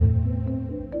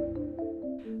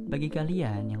Bagi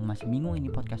kalian yang masih bingung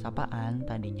ini podcast apaan,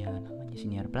 tadinya namanya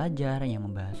siniar pelajar yang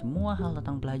membahas semua hal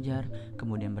tentang pelajar,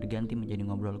 kemudian berganti menjadi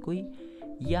NgobrolKuy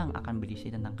yang akan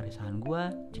berisi tentang keresahan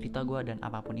gue, cerita gue, dan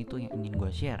apapun itu yang ingin gue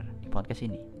share di podcast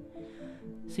ini.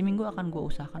 Seminggu akan gue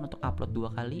usahakan untuk upload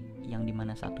 2 kali, yang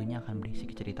dimana satunya akan berisi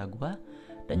cerita gue,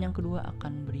 dan yang kedua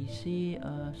akan berisi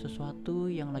sesuatu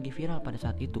yang lagi viral pada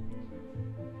saat itu.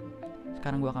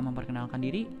 Sekarang gue akan memperkenalkan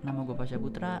diri, nama gue Pasha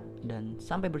Putra, dan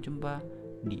sampai berjumpa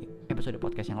di episode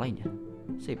podcast yang lainnya.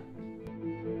 Sip.